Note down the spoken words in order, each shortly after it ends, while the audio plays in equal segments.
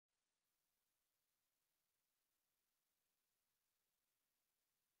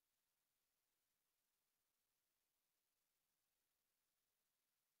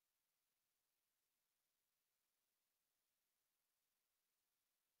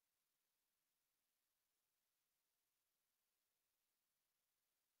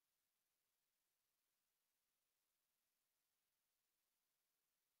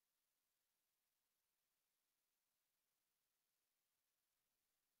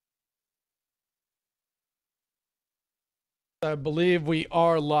I believe we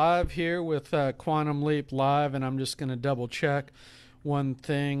are live here with Quantum Leap Live, and I'm just going to double check one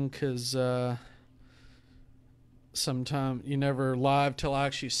thing because sometimes you never live till I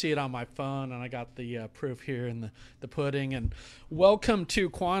actually see it on my phone, and I got the proof here in the pudding. And welcome to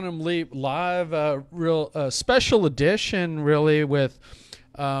Quantum Leap Live, real special edition, really, with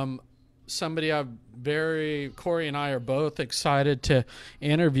somebody Cory and I are both excited to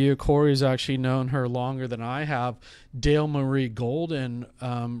interview. Cory's actually known her longer than I have. Dale Marie Golden,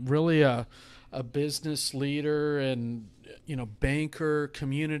 really a business leader and banker,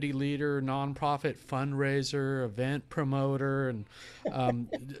 community leader, nonprofit fundraiser, event promoter, and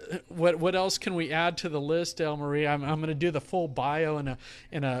what else can we add to the list, Dale Marie? I'm going to do the full bio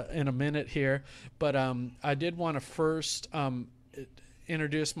in a minute here, but I did want to first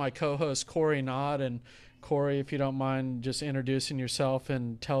introduce my co-host Cory Nott. And Cory, if you don't mind just introducing yourself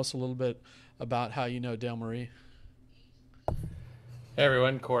and tell us a little bit about how you know Dale Marie. Hey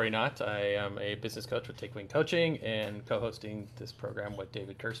everyone, Cory Nott. I am a business coach with Take Wing Coaching and co-hosting this program with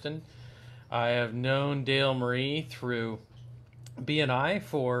David Kersten. I have known Dale Marie through BNI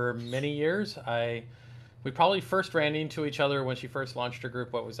for many years. We probably first ran into each other when she first launched her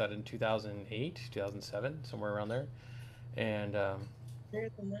group. What was that, in 2008, 2007, somewhere around there? And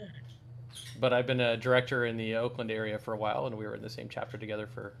but I've been a director in the Oakland area for a while, and we were in the same chapter together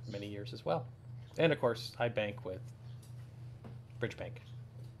for many years as well. And of course, I bank with Bridge Bank.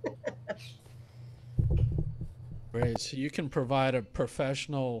 Great. So you can provide a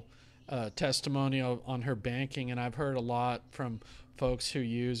professional testimonial on her banking, and I've heard a lot from folks who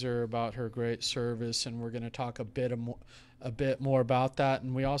use her about her great service, and we're going to talk a bit more about that.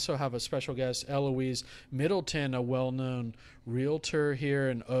 And we also have a special guest, Eloise Middleton, a well-known realtor here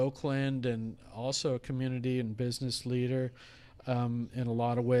in Oakland and also a community and business leader in a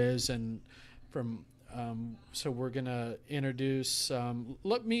lot of ways. And so we're going to introduce,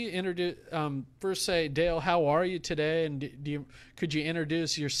 let me introduce, first say, Dale, how are you today? And could you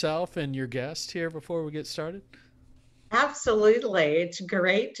introduce yourself and your guest here before we get started? Absolutely. It's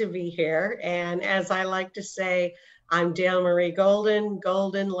great to be here. And as I like to say, I'm Dale Marie Golden,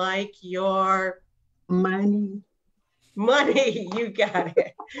 golden like your money. Money, you got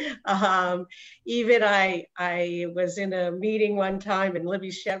it. Even I was in a meeting one time, and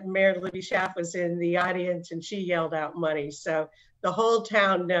Mayor Libby Schaff was in the audience, and she yelled out money. So the whole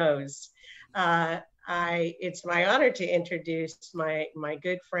town knows. It's my honor to introduce my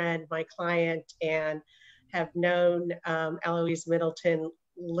good friend, my client, and have known Eloise Middleton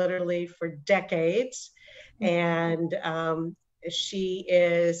literally for decades. And she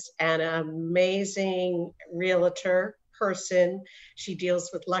is an amazing realtor person. She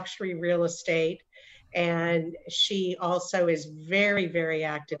deals with luxury real estate, and she also is very, very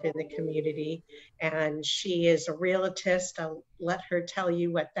active in the community. And she is a realtist. I'll let her tell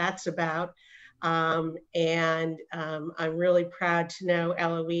you what that's about. I'm really proud to know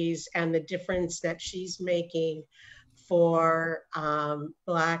Eloise and the difference that she's making for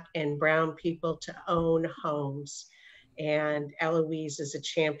Black and Brown people to own homes. And Eloise is a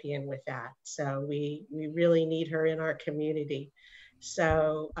champion with that. So we really need her in our community.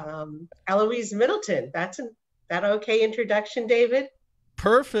 So Eloise Middleton, that okay introduction, David?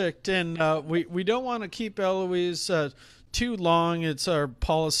 Perfect. And we don't want to keep Eloise too long. It's our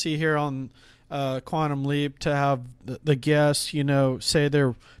policy here on Quantum Leap to have the guests, say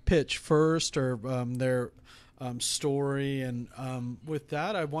their pitch first or their story. And with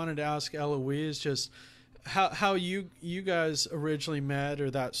that, I wanted to ask Eloise just how you guys originally met,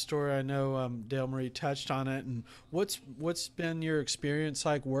 or that story. I know Dale Marie touched on it, and what's been your experience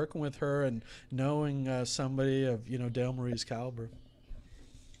like working with her and knowing somebody of Dale Marie's caliber?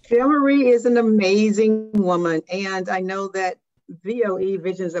 Dale Marie is an amazing woman, and I know that VOE,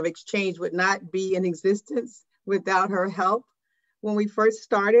 Visions of Exchange, would not be in existence without her help. When we first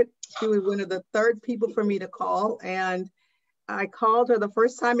started, she was one of the third people for me to call, and I called her the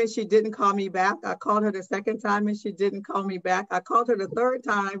first time and she didn't call me back. I called her the second time and she didn't call me back. I called her the third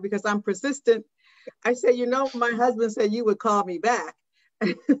time because I'm persistent. I said, my husband said you would call me back.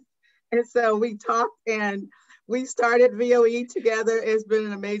 And so we talked and we started VOE together. It's been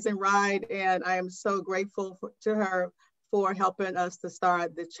an amazing ride, and I am so grateful to her for helping us to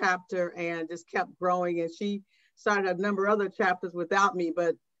start the chapter, and just kept growing. And she started a number of other chapters without me,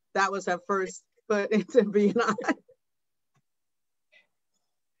 but that was her first foot into BNI.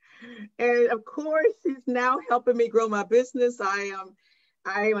 And of course, she's now helping me grow my business. I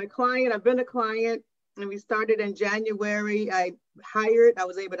am a client. I've been a client, and we started in January. I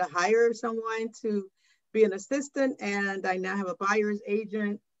was able to hire someone to be an assistant, and I now have a buyer's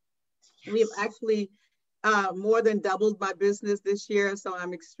agent. We have actually more than doubled my business this year. So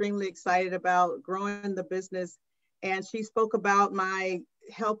I'm extremely excited about growing the business. And she spoke about my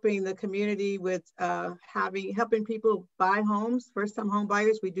helping the community with helping people buy homes, first-time home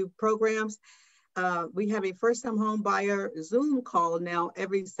buyers. We do programs. We have a first-time home buyer Zoom call now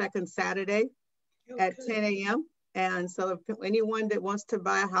every second Saturday at 10 a.m. And so if anyone that wants to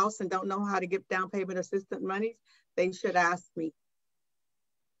buy a house and don't know how to get down payment assistance money, they should ask me.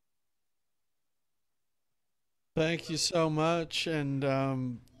 Thank you so much. And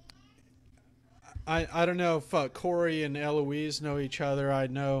I don't know if Cory and Eloise know each other. I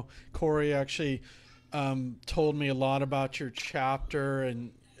know Cory actually told me a lot about your chapter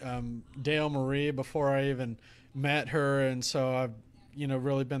and Dale Marie before I even met her. And so I've,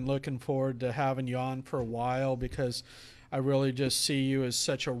 really been looking forward to having you on for a while, because I really just see you as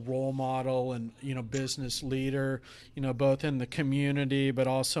such a role model and, business leader, both in the community, but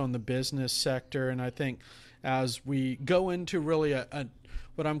also in the business sector. And I think as we go into really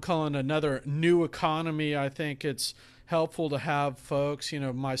what I'm calling another new economy, I think it's helpful to have folks,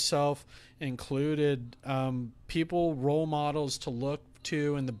 myself included, people, role models to look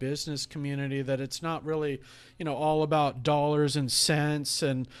to in the business community, that it's not really, all about dollars and cents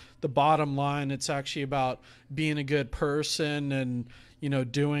and the bottom line. It's actually about being a good person and,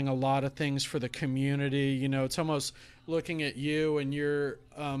 doing a lot of things for the community. It's almost looking at you and your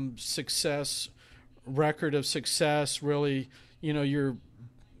record of success, really, your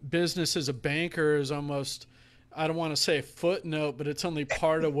business as a banker is almost, I don't want to say a footnote, but it's only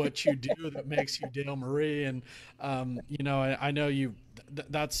part of what you do that makes you Dale Marie. And, I know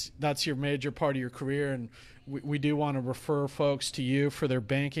that's your major part of your career. And we do want to refer folks to you for their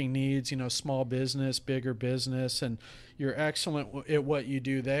banking needs, small business, bigger business, and you're excellent at what you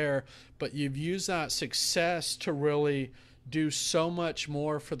do there. But you've used that success to really do so much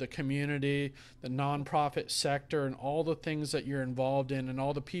more for the community, the nonprofit sector, and all the things that you're involved in, and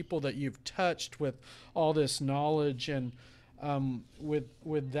all the people that you've touched with all this knowledge. And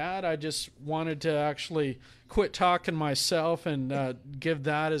with that, I just wanted to actually quit talking myself and give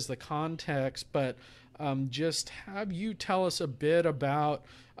that as the context, but just have you tell us a bit about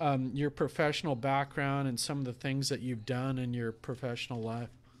your professional background and some of the things that you've done in your professional life.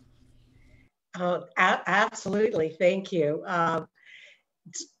 Absolutely. Thank you.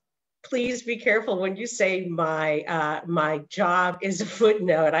 Please be careful when you say my job is a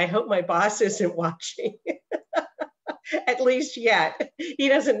footnote. I hope my boss isn't watching, at least yet. He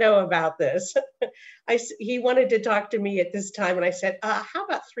doesn't know about this. He wanted to talk to me at this time, and I said, how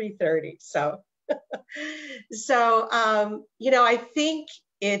about 3:30? So, I think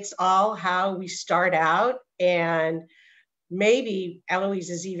it's all how we start out. And maybe Eloise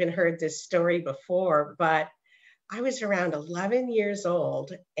has even heard this story before, but I was around 11 years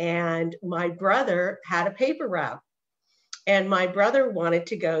old, and my brother had a paper route, and my brother wanted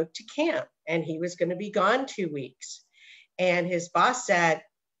to go to camp, and he was going to be gone 2 weeks. And his boss said,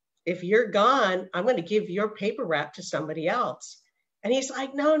 if you're gone, I'm going to give your paper route to somebody else. And he's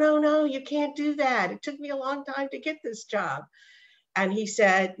like, no, you can't do that. It took me a long time to get this job. And he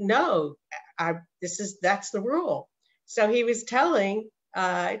said, no, that's the rule. So he was telling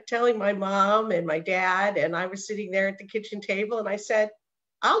my mom and my dad, and I was sitting there at the kitchen table, and I said,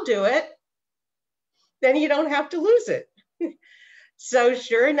 I'll do it. Then you don't have to lose it. So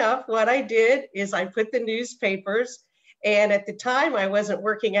sure enough, what I did is I put the newspapers, and at the time I wasn't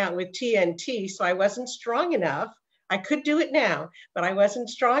working out with TNT, so I wasn't strong enough. I could do it now, but I wasn't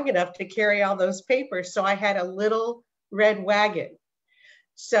strong enough to carry all those papers. So I had a little red wagon.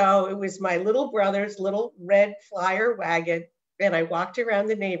 So it was my little brother's little red flyer wagon, and I walked around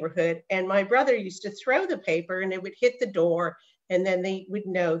the neighborhood, and my brother used to throw the paper, and it would hit the door, and then they would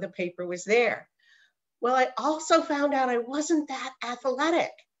know the paper was there. Well, I also found out I wasn't that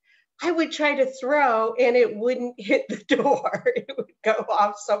athletic. I would try to throw, and it wouldn't hit the door. It would go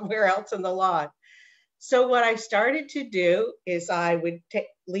off somewhere else in the lawn. So what I started to do is I would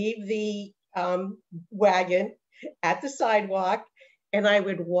leave the wagon at the sidewalk, and I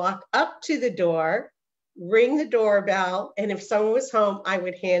would walk up to the door, ring the doorbell, and if someone was home, I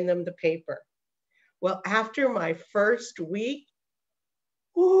would hand them the paper. Well, after my first week,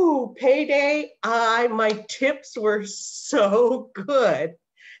 payday, my tips were so good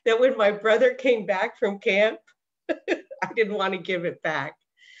that when my brother came back from camp, I didn't want to give it back.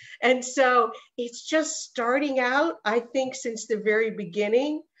 And so it's just starting out. I think since the very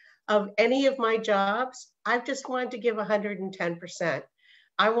beginning of any of my jobs, I've just wanted to give 110%.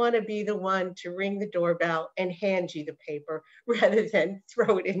 I want to be the one to ring the doorbell and hand you the paper rather than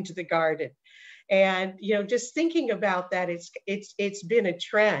throw it into the garden. And, just thinking about that, it's been a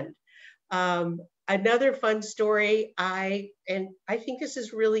trend. Another fun story, I think this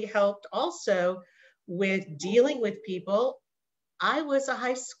has really helped also with dealing with people. I was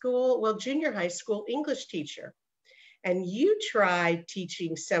a junior high school English teacher, and you tried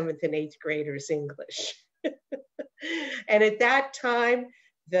teaching 7th and 8th graders English. And at that time,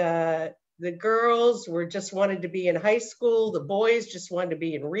 the girls were just wanted to be in high school. The boys just wanted to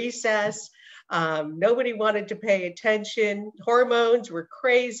be in recess. Nobody wanted to pay attention. Hormones were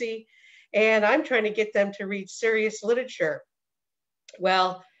crazy. And I'm trying to get them to read serious literature.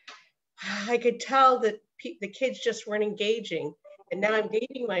 Well, I could tell that the kids just weren't engaging. And now I'm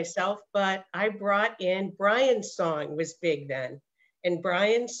dating myself, but I brought in Brian's Song was big then. And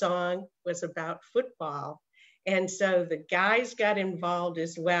Brian's Song was about football. And so the guys got involved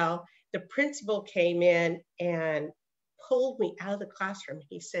as well. The principal came in and pulled me out of the classroom.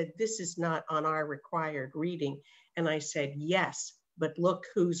 He said, "This is not on our required reading." And I said, "Yes, but look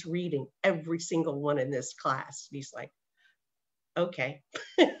who's reading, every single one in this class." And he's like, "Okay."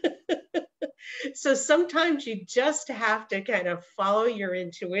 So sometimes you just have to kind of follow your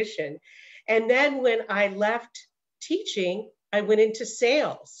intuition. And then when I left teaching, I went into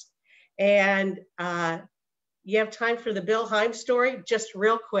sales. And you have time for the Bill Heim story? Just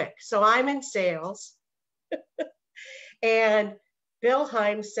real quick. So I'm in sales. And Bill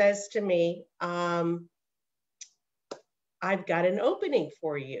Heim says to me, "I've got an opening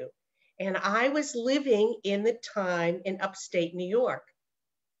for you." And I was living in the time in upstate New York.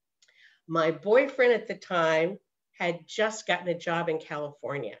 My boyfriend at the time had just gotten a job in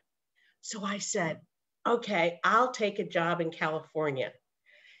California. So I said, "Okay, I'll take a job in California."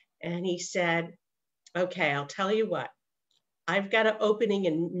 And he said, "Okay, I'll tell you what, I've got an opening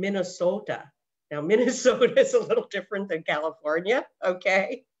in Minnesota." Now, Minnesota is a little different than California,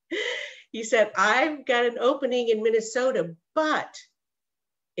 okay? He said, "I've got an opening in Minnesota, but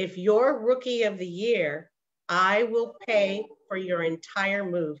if you're Rookie of the Year, I will pay for your entire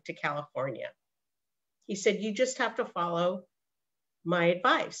move to California." He said, "You just have to follow my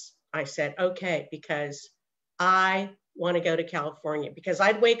advice." I said, "Okay," because I want to go to California, because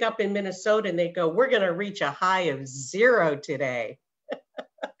I'd wake up in Minnesota and they'd go, "We're going to reach a high of 0 today."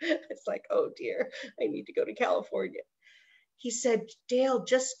 It's like, oh dear, I need to go to California. He said, "Dale,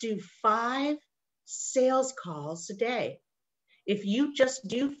 just do 5 sales calls a day. If you just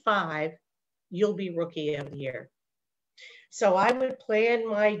do 5, you'll be Rookie of the Year." So I would plan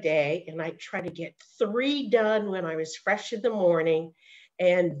my day and I'd try to get 3 done when I was fresh in the morning,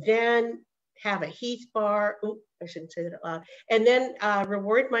 and then have a Heath bar. Ooh, I shouldn't say that out loud. And then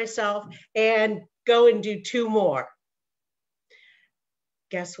reward myself and go and do 2 more.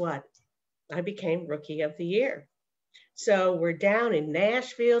 Guess what? I became Rookie of the Year. So we're down in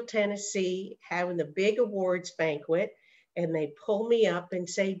Nashville, Tennessee, having the big awards banquet, and they pull me up and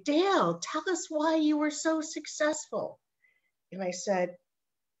say, "Dale, tell us why you were so successful." And I said,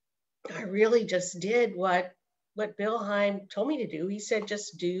 "I really just did what Bill Heim told me to do. He said,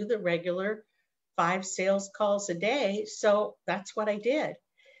 just do the regular 5 sales calls a day." So that's what I did.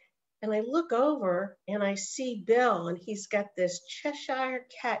 And I look over and I see Bill, and he's got this Cheshire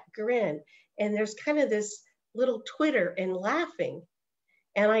cat grin, and there's kind of this little twitter and laughing.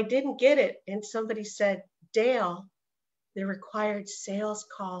 And I didn't get it. And somebody said, "Dale, the required sales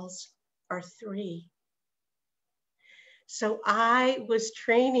calls are 3. So I was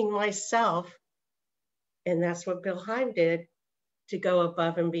training myself, and that's what Bill Heim did, to go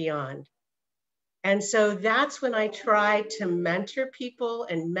above and beyond. And so that's when I try to mentor people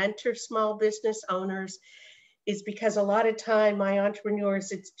and mentor small business owners, is because a lot of time my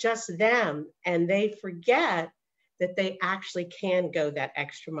entrepreneurs, it's just them, and they forget that they actually can go that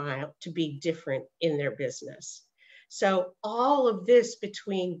extra mile to be different in their business. So all of this,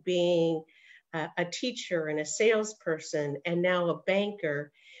 between being a teacher and a salesperson and now a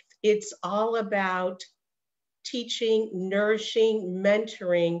banker, it's all about teaching, nourishing,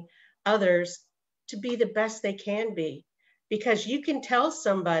 mentoring others to be the best they can be. Because you can tell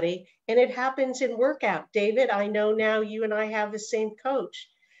somebody, and it happens in workout. David, I know now you and I have the same coach.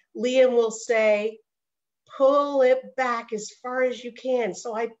 Liam will say, "Pull it back as far as you can."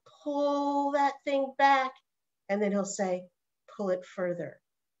 So I pull that thing back, and then he'll say, "Pull it further."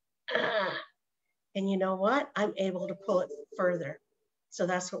 And you know what? I'm able to pull it further. So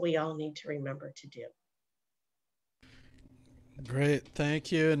that's what we all need to remember to do. Great, thank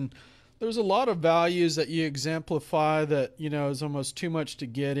you. And there's a lot of values that you exemplify that, is almost too much to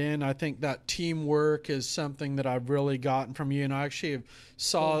get in. I think that teamwork is something that I've really gotten from you. And I actually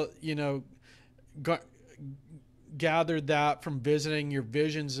saw, gathered that from visiting your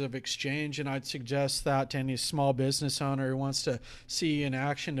Visions of Exchange, and I'd suggest that to any small business owner who wants to see you in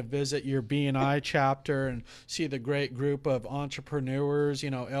action to visit your BNI chapter and see the great group of entrepreneurs.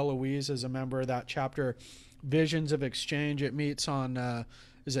 Eloise is a member of that chapter, Visions of Exchange. It meets on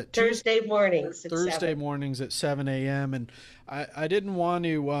is it Thursday mornings? Thursday mornings at 7 a.m. And I didn't want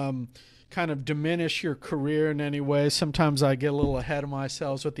to kind of diminish your career in any way. Sometimes I get a little ahead of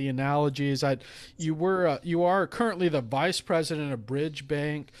myself with the analogies. You are currently the vice president of Bridge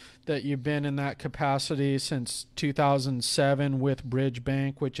Bank, that you've been in that capacity since 2007 with Bridge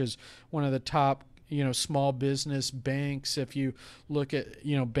Bank, which is one of the top small business banks. If you look at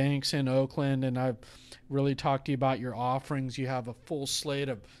banks in Oakland, and I've really talked to you about your offerings, you have a full slate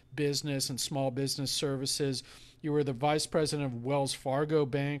of business and small business services. You were the vice president of Wells Fargo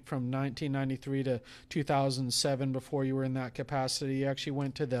Bank from 1993 to 2007 before you were in that capacity. You actually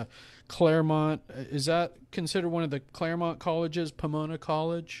went to the Claremont. Is that considered one of the Claremont colleges, Pomona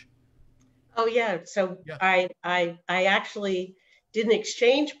College? Oh, yeah. So Yeah. I actually did an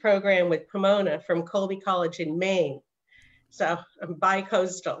exchange program with Pomona from Colby College in Maine. So I'm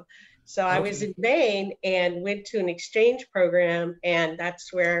bi-coastal. So I was in Maine and went to an exchange program, and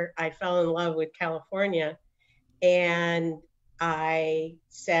that's where I fell in love with California. And I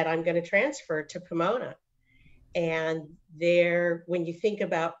said, I'm going to transfer to Pomona. And there, when you think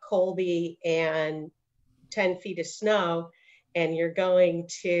about Colby and 10 feet of snow, and you're going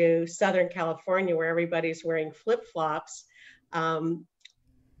to Southern California where everybody's wearing flip-flops,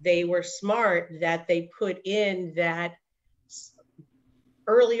 they were smart that they put in that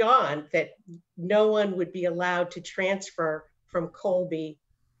early on that no one would be allowed to transfer from Colby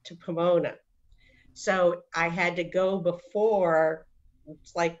to Pomona. So I had to go before,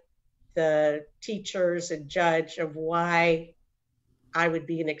 like, the teachers and judge of why I would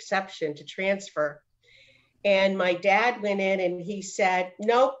be an exception to transfer. And my dad went in and he said,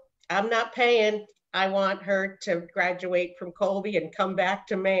 nope, I'm not paying. I want her to graduate from Colby and come back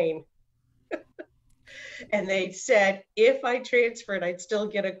to Maine. And they said, if I transferred, I'd still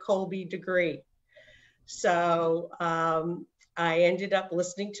get a Colby degree. So I ended up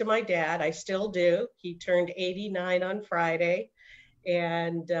listening to my dad. I still do. He turned 89 on Friday.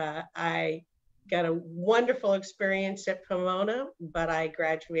 And I got a wonderful experience at Pomona, but I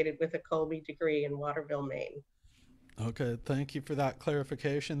graduated with a Colby degree in Waterville, Maine. Okay, thank you for that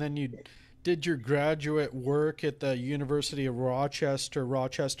clarification. Then you did your graduate work at the University of Rochester,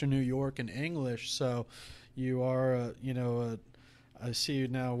 New York, in English. So you are, I see you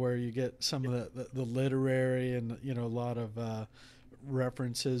now where you get some of the literary and, a lot of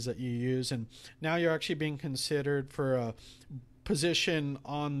references that you use. And now you're actually being considered for a position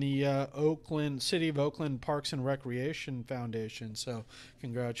on the City of Oakland Parks and Recreation Foundation. So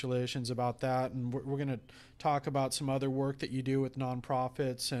congratulations about that. And we're going to talk about some other work that you do with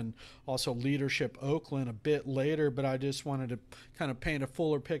nonprofits and also Leadership Oakland a bit later. But I just wanted to kind of paint a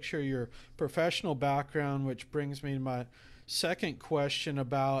fuller picture of your professional background, which brings me to my second question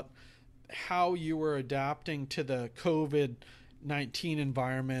about how you were adapting to the COVID-19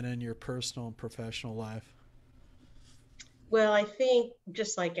 environment in your personal and professional life. Well, I think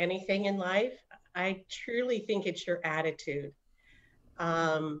just like anything in life, I truly think it's your attitude.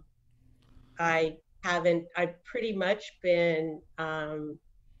 I've pretty much been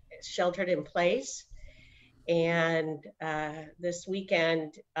sheltered in place. And this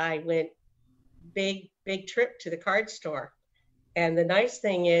weekend I went big trip to the card store. And the nice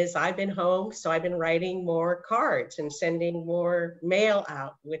thing is I've been home, so I've been writing more cards and sending more mail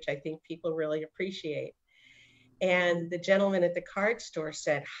out, which I think people really appreciate. And the gentleman at the card store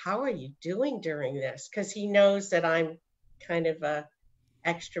said, how are you doing during this? Because he knows that I'm kind of a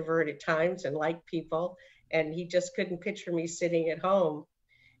extrovert at times and like people. And he just couldn't picture me sitting at home.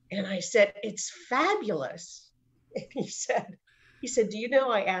 And I said, it's fabulous. And he said, do you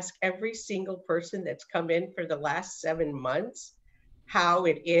know, I ask every single person that's come in for the last 7 months how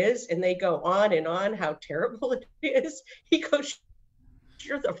it is. And they go on and on how terrible it is. He goes,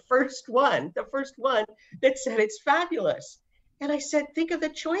 you're the first one that said it's fabulous. And I said, think of the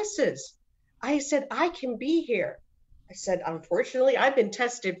choices. I said, I can be here. I said, unfortunately, I've been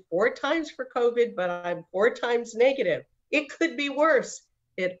tested 4 times for COVID, but I'm 4 times negative. It could be worse.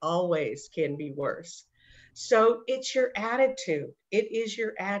 It always can be worse. So it's your attitude. It is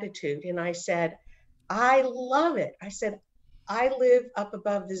your attitude. And I said, I love it. I said, I live up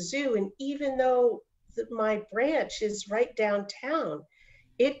above the zoo. And even though my branch is right downtown,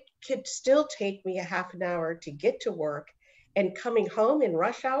 it could still take me a half an hour to get to work, and coming home in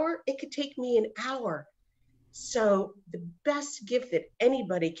rush hour, it could take me an hour. So the best gift that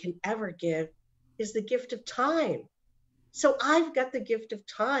anybody can ever give is the gift of time. So I've got the gift of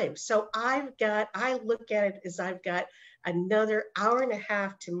time. So I look at it as I've got another hour and a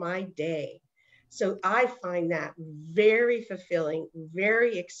half to my day. So I find that very fulfilling,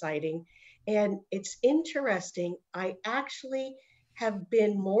 very exciting. And it's interesting. I actually have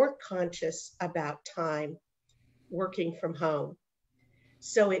been more conscious about time working from home.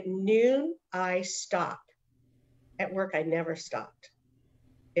 So at noon, I stop. At work, I never stopped.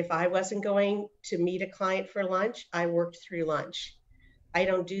 If I wasn't going to meet a client for lunch, I worked through lunch. I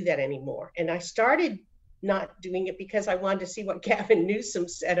don't do that anymore. And I started not doing it because I wanted to see what Gavin Newsom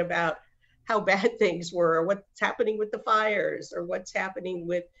said about how bad things were, or what's happening with the fires, or what's happening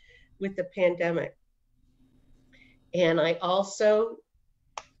with the pandemic. And I also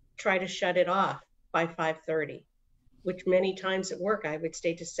try to shut it off by 5:30, which many times at work I would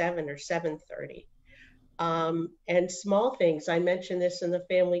stay to 7 or 7:30. And small things, I mentioned this in the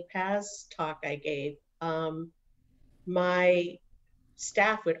family paths talk I gave. My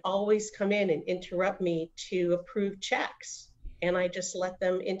staff would always come in and interrupt me to approve checks. And I just let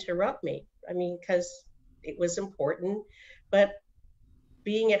them interrupt me. I mean, because it was important. But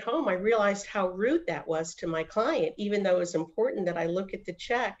being at home, I realized how rude that was to my client, even though it was important that I look at the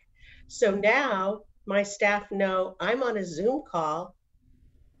check. So now my staff know I'm on a Zoom call.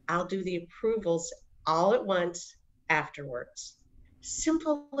 I'll do the approvals all at once afterwards.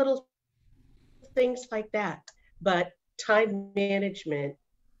 Simple little things like that. But time management,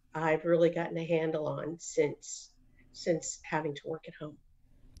 I've really gotten a handle on since having to work at home.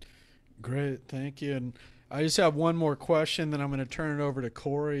 Great, thank you. And I just have one more question, then I'm going to turn it over to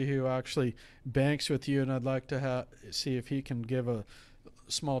Cory, who actually banks with you, and I'd like to see if he can give a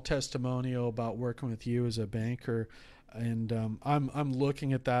small testimonial about working with you as a banker. And I'm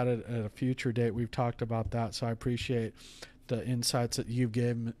looking at that at a future date. We've talked about that, so I appreciate the insights that you've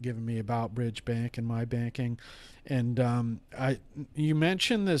given me about Bridge Bank and my banking. And you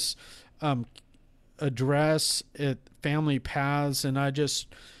mentioned this address at Family Paths, and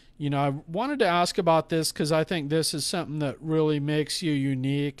I wanted to ask about this because I think this is something that really makes you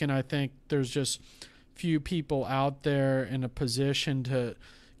unique, and I think there's just few people out there in a position to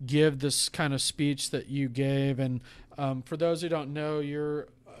give this kind of speech that you gave. And for those who don't know, you're,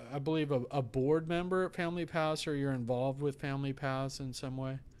 I believe, a board member at Family Paths, or you're involved with Family Paths in some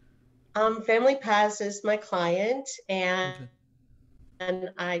way? Family Paths is my client, and Okay. and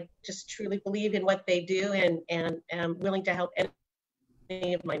I just truly believe in what they do, and am willing to help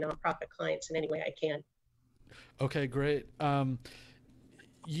any of my nonprofit clients in any way I can. Okay, great.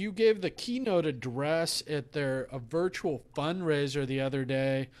 You gave the keynote address at a virtual fundraiser the other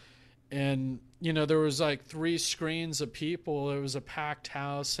day, and there was like 3 screens of people. It was a packed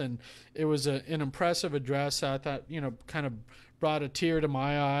house, and it was an impressive address. I thought kind of brought a tear to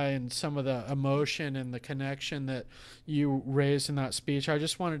my eye, and some of the emotion and the connection that you raised in that speech. I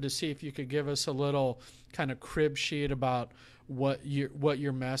just wanted to see if you could give us a little kind of crib sheet about what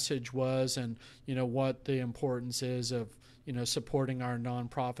your message was, and what the importance is of supporting our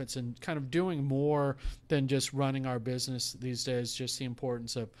nonprofits and kind of doing more than just running our business these days, just the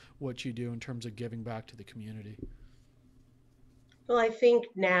importance of what you do in terms of giving back to the community. Well, I think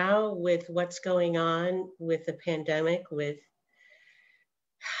now with what's going on with the pandemic, with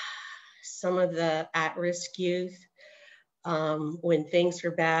some of the at-risk youth, when things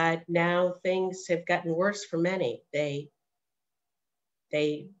are bad, now things have gotten worse for many. They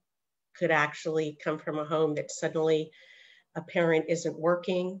could actually come from a home that suddenly a parent isn't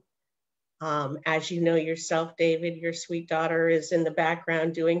working. As you know yourself, David, your sweet daughter is in the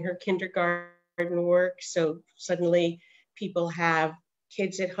background doing her kindergarten work. So suddenly people have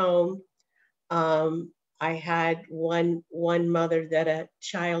kids at home. I had one mother that a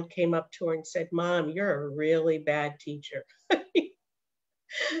child came up to her and said, "Mom, you're a really bad teacher."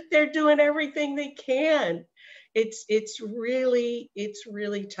 They're doing everything they can. It's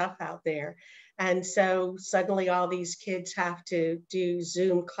really tough out there. And so suddenly all these kids have to do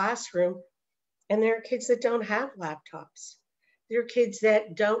Zoom classroom, and there are kids that don't have laptops. There are kids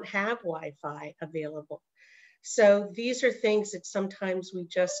that don't have Wi-Fi available. So these are things that sometimes we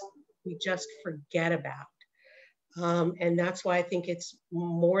just forget about. And that's why I think it's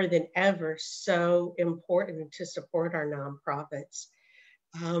more than ever so important to support our nonprofits.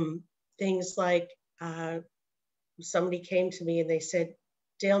 Things like somebody came to me and they said,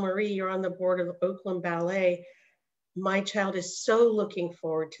 "Dale Marie, you're on the board of Oakland Ballet. My child is so looking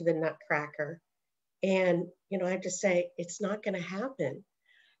forward to the Nutcracker." And, I have to say, it's not going to happen.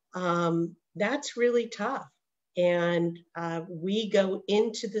 That's really tough. And we go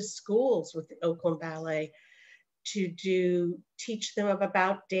into the schools with the Oakland Ballet to teach them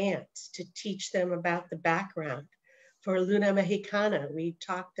about dance, to teach them about the background. For Luna Mexicana, we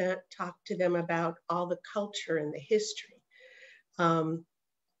talked to them about all the culture and the history.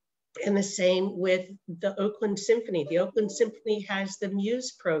 And the same with the Oakland Symphony. The Oakland Symphony has the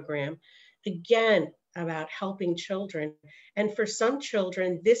Muse program, again, about helping children. And for some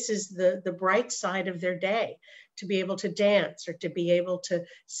children, this is the bright side of their day, to be able to dance or to be able to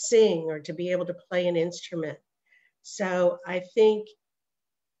sing or to be able to play an instrument. So I think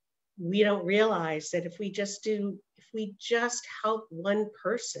we don't realize that if we just help one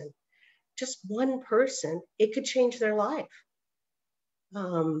person, just one person, it could change their life.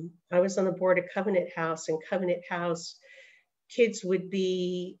 I was on the board of Covenant House, and Covenant House kids would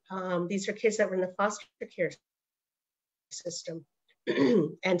be, these are kids that were in the foster care system.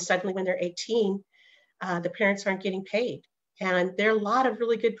 And suddenly when they're 18, the parents aren't getting paid. And there are a lot of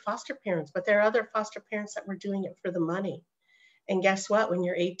really good foster parents, but there are other foster parents that were doing it for the money. And guess what? When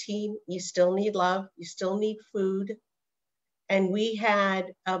you're 18, you still need love, you still need food. And we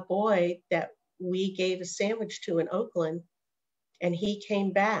had a boy that we gave a sandwich to in Oakland, and he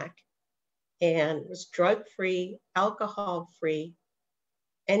came back and was drug-free, alcohol-free,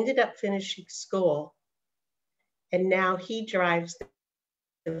 ended up finishing school. And now he drives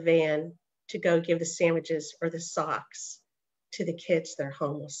the van to go give the sandwiches or the socks to the kids that are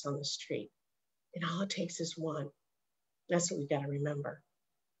homeless on the street. And all it takes is one. That's what we got to remember.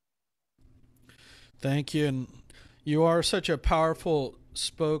 Thank you. And you are such a powerful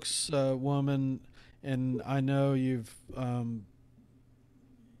spokeswoman, and I know you've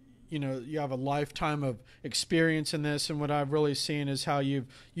you have a lifetime of experience in this, and what I've really seen is how you've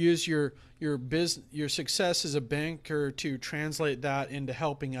used your success as a banker to translate that into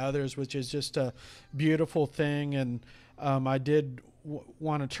helping others, which is just a beautiful thing. And I did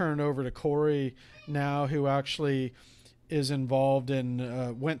want to turn it over to Cory now, who actually is involved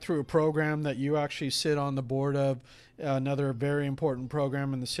in went through a program that you actually sit on the board of, another very important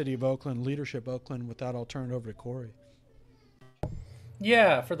program in the City of Oakland, Leadership Oakland. With that, I'll turn it over to Cory.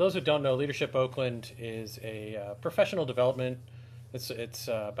 Yeah, for those who don't know, Leadership Oakland is a professional development. It's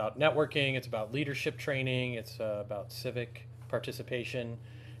about networking, it's about leadership training, it's about civic participation.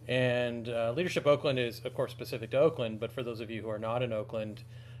 And Leadership Oakland is, of course, specific to Oakland, but for those of you who are not in Oakland,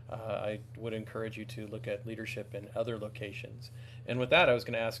 I would encourage you to look at leadership in other locations. And with that, I was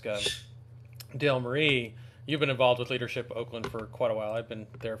going to ask Dale Marie, you've been involved with Leadership Oakland for quite a while. I've been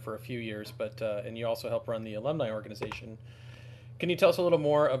there for a few years, but and you also help run the alumni organization. Can you tell us a little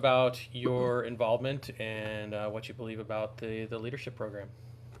more about your involvement and what you believe about the leadership program?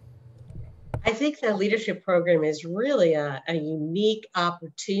 I think the leadership program is really a unique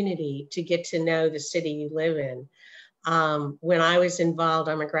opportunity to get to know the city you live in. When I was involved,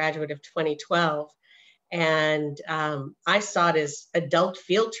 I'm a graduate of 2012, and I saw it as adult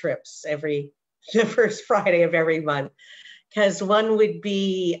field trips the first Friday of every month, because one would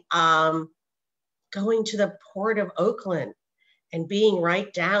be going to the Port of Oakland and being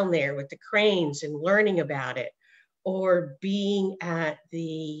right down there with the cranes and learning about it, or being at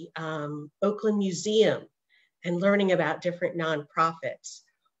the Oakland Museum and learning about different nonprofits,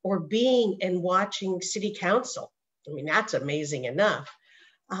 or being and watching City Council. I mean, that's amazing enough.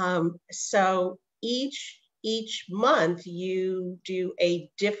 So each month you do a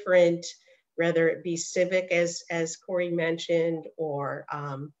different, whether it be civic, as Cory mentioned, or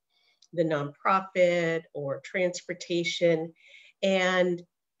the nonprofit, or transportation. And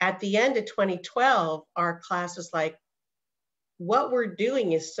at the end of 2012, our class was like, what we're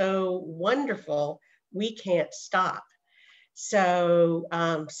doing is so wonderful, we can't stop. So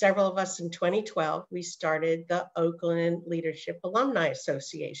several of us in 2012, we started the Oakland Leadership Alumni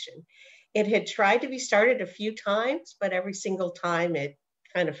Association. It had tried to be started a few times, but every single time it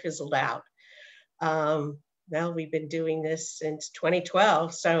kind of fizzled out. Well, we've been doing this since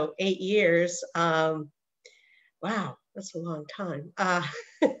 2012, so 8 years. Wow, that's a long time.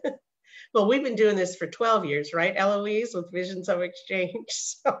 Well, we've been doing this for 12 years, right, Eloise, with Visions of Exchange.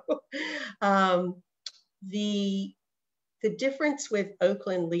 So the difference with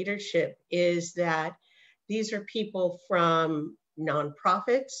Oakland leadership is that these are people from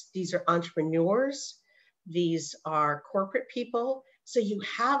nonprofits, these are entrepreneurs, these are corporate people. So you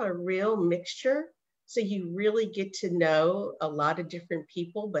have a real mixture. So you really get to know a lot of different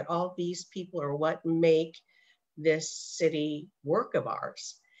people, but all these people are what make this city work of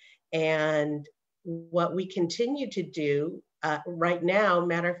ours. And what we continue to do right now,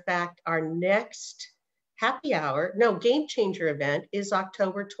 matter of fact, our next Game Changer event is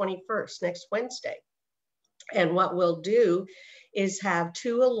October 21st, next Wednesday. And what we'll do is have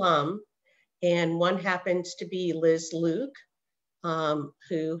 2 alum And one happens to be Liz Luke,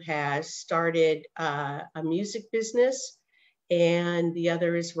 who has started a music business. And the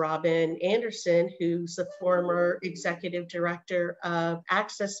other is Robin Anderson, who's the former executive director of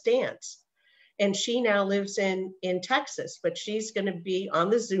Access Dance. And she now lives in Texas, but she's going to be on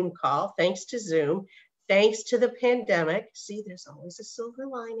the Zoom call, thanks to Zoom, thanks to the pandemic. See, there's always a silver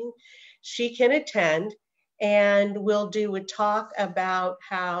lining. She can attend, and we'll do a talk about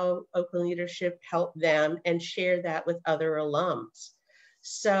how Oakland leadership helped them and share that with other alums.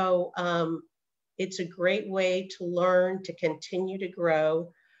 So it's a great way to learn, to continue to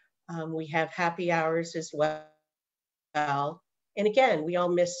grow. We have happy hours as well. And again, we all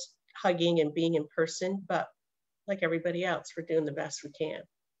miss hugging and being in person, but like everybody else, we're doing the best we can.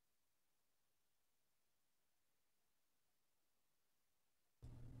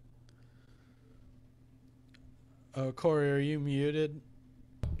 Cory, are you muted?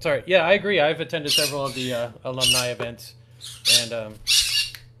 Sorry. Yeah, I agree. I've attended several of the alumni events, and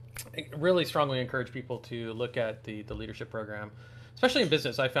I really strongly encourage people to look at the leadership program, especially in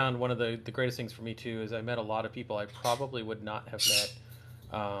business. I found one of the greatest things for me too is I met a lot of people I probably would not have met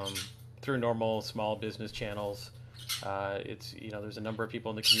through normal small business channels. It's, there's a number of people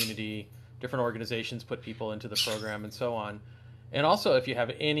in the community, different organizations put people into the program and so on. And also, if you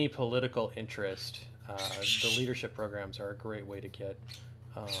have any political interest, the leadership programs are a great way to get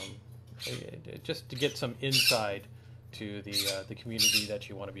just to get some insight to the community that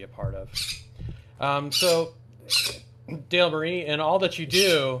you want to be a part of. So, Dale Marie, and all that you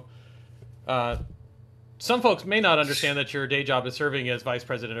do, some folks may not understand that your day job is serving as vice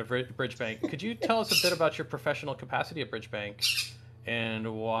president of Bridge Bank. Could you tell us a bit about your professional capacity at Bridge Bank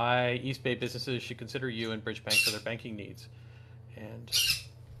and why East Bay businesses should consider you and Bridge Bank for their banking needs? And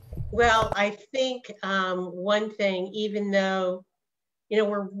well, I think one thing, even though,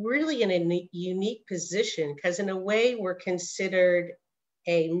 we're really in a unique position because in a way we're considered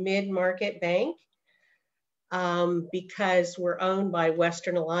a mid-market bank because we're owned by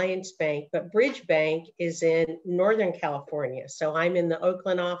Western Alliance Bank, but Bridge Bank is in Northern California. So I'm in the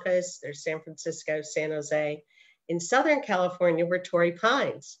Oakland office, there's San Francisco, San Jose. In Southern California, we're Torrey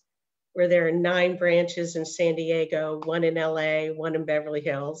Pines, where there are 9 branches in San Diego, 1 in LA, 1 in Beverly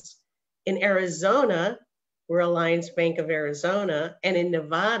Hills. In Arizona, we're Alliance Bank of Arizona. And in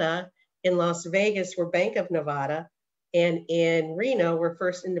Nevada, in Las Vegas, we're Bank of Nevada. And in Reno, we're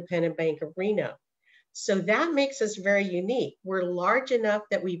First Independent Bank of Reno. So that makes us very unique. We're large enough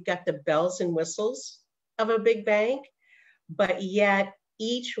that we've got the bells and whistles of a big bank, but yet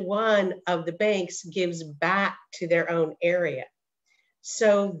each one of the banks gives back to their own area.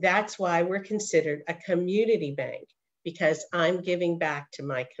 So that's why we're considered a community bank, because I'm giving back to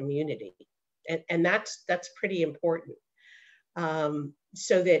my community. And that's pretty important.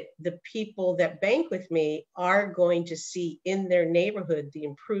 So that the people that bank with me are going to see in their neighborhood the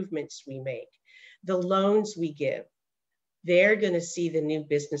improvements we make, the loans we give. They're going to see the new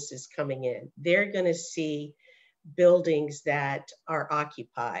businesses coming in. They're going to see buildings that are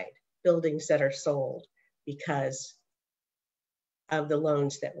occupied, buildings that are sold because of the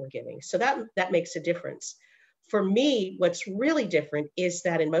loans that we're giving. So that makes a difference. For me, what's really different is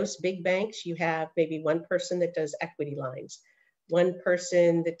that in most big banks, you have maybe one person that does equity lines, one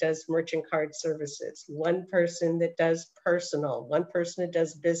person that does merchant card services, one person that does personal, one person that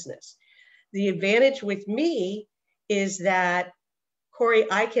does business. The advantage with me is that, Cory,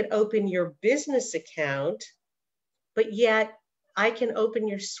 I can open your business account, but yet I can open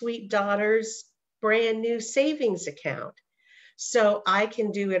your sweet daughter's brand new savings account. So I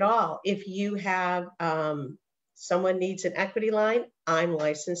can do it all. If you have someone needs an equity line, I'm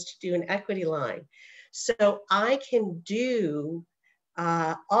licensed to do an equity line. So I can do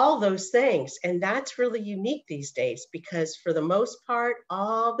all those things. And that's really unique these days because for the most part,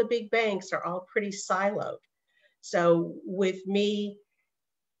 all the big banks are all pretty siloed. So with me,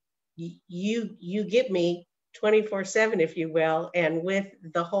 you get me 24/7, if you will. And with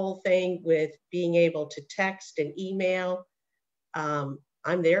the whole thing with being able to text and email,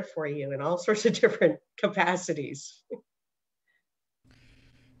 I'm there for you in all sorts of different capacities.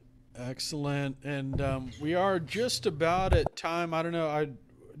 Excellent. And we are just about at time. I don't know. I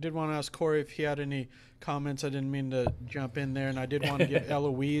did want to ask Cory if he had any comments. I didn't mean to jump in there. And I did want to give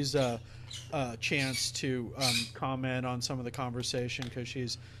Eloise a chance to comment on some of the conversation because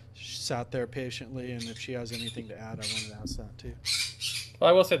she's sat there patiently. And if she has anything to add, I wanted to ask that too. Well,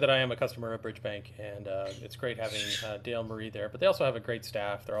 I will say that I am a customer of Bridge Bank, and it's great having Dale Marie there. But they also have a great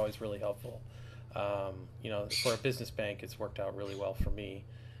staff. They're always really helpful. For a business bank, it's worked out really well for me.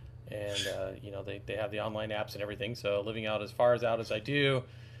 And, they have the online apps and everything. So living out as far as I do,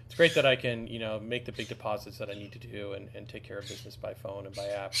 it's great that I can, make the big deposits that I need to do and take care of business by phone and by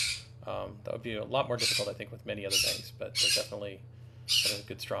app. That would be a lot more difficult, I think, with many other banks, but they're definitely a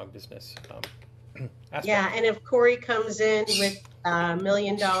good, strong business aspect. Yeah, and if Cory comes in with $1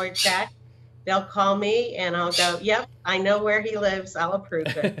 million check, they'll call me and I'll go, yep, I know where he lives. I'll approve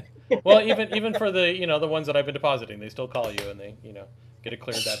it. Well, even for the the ones that I've been depositing, they still call you and they get it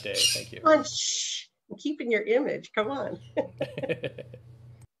cleared that day. Thank you. Come on, shh. I'm keeping your image. Come on.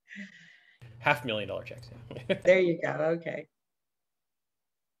 $500,000 checks. Yeah. There you go. Okay.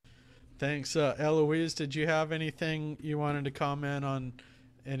 Thanks. Eloise, did you have anything you wanted to comment on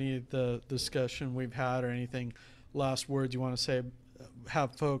any of the discussion we've had, or anything, last words you want to say,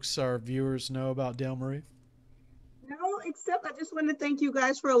 have folks, our viewers, know about Dale Marie? No, except I just want to thank you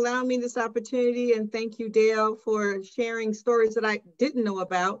guys for allowing me this opportunity, and thank you, Dale, for sharing stories that I didn't know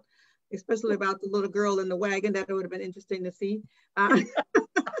about, especially about the little girl in the wagon. That would have been interesting to see.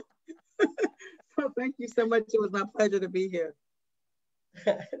 So thank you so much. It was my pleasure to be here.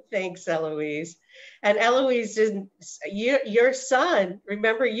 Thanks, Eloise. And Eloise, your son,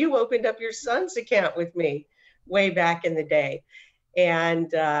 remember you opened up your son's account with me way back in the day.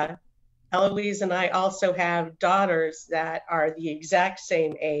 And Eloise and I also have daughters that are the exact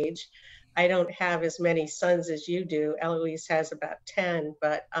same age. I don't have as many sons as you do. Eloise has about 10,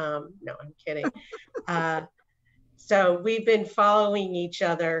 but no, I'm kidding. So we've been following each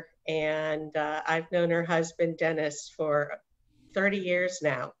other, and I've known her husband, Dennis, for 30 years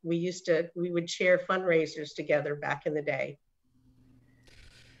now. We would share fundraisers together back in the day.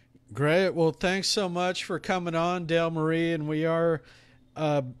 Great. Well, thanks so much for coming on, Dale Marie. And we are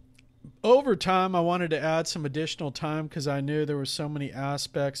over time. I wanted to add some additional time because I knew there were so many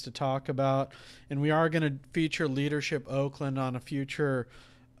aspects to talk about. And we are going to feature Leadership Oakland on a future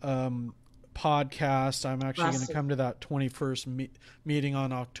podcast. I'm actually going to come to that 21st meeting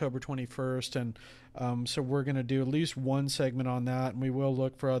on October 21st. And so we're going to do at least one segment on that. And we will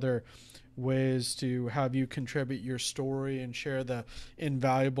look for other ways to have you contribute your story and share the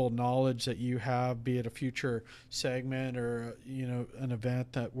invaluable knowledge that you have, be it a future segment or an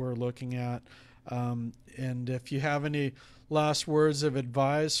event that we're looking at. And if you have any last words of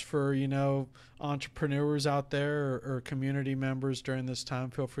advice for entrepreneurs out there or community members during this time,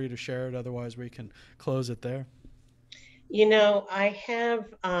 feel free to share it. Otherwise, we can close it there. I have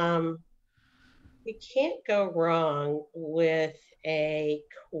you can't go wrong with a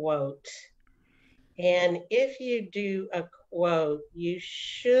quote. And if you do a quote, you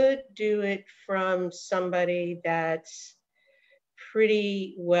should do it from somebody that's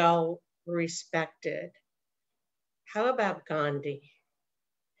pretty well respected. How about Gandhi?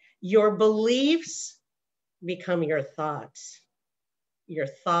 Your beliefs become your thoughts. Your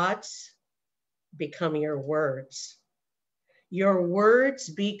thoughts become your words. Your words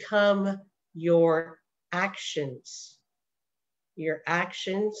become your actions. Your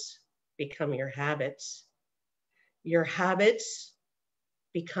actions become your habits. Your habits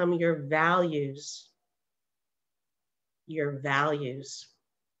become your values. Your values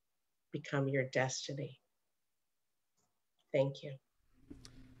become your destiny. Thank you.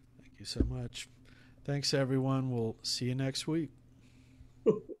 Thank you so much. Thanks, everyone. We'll see you next week.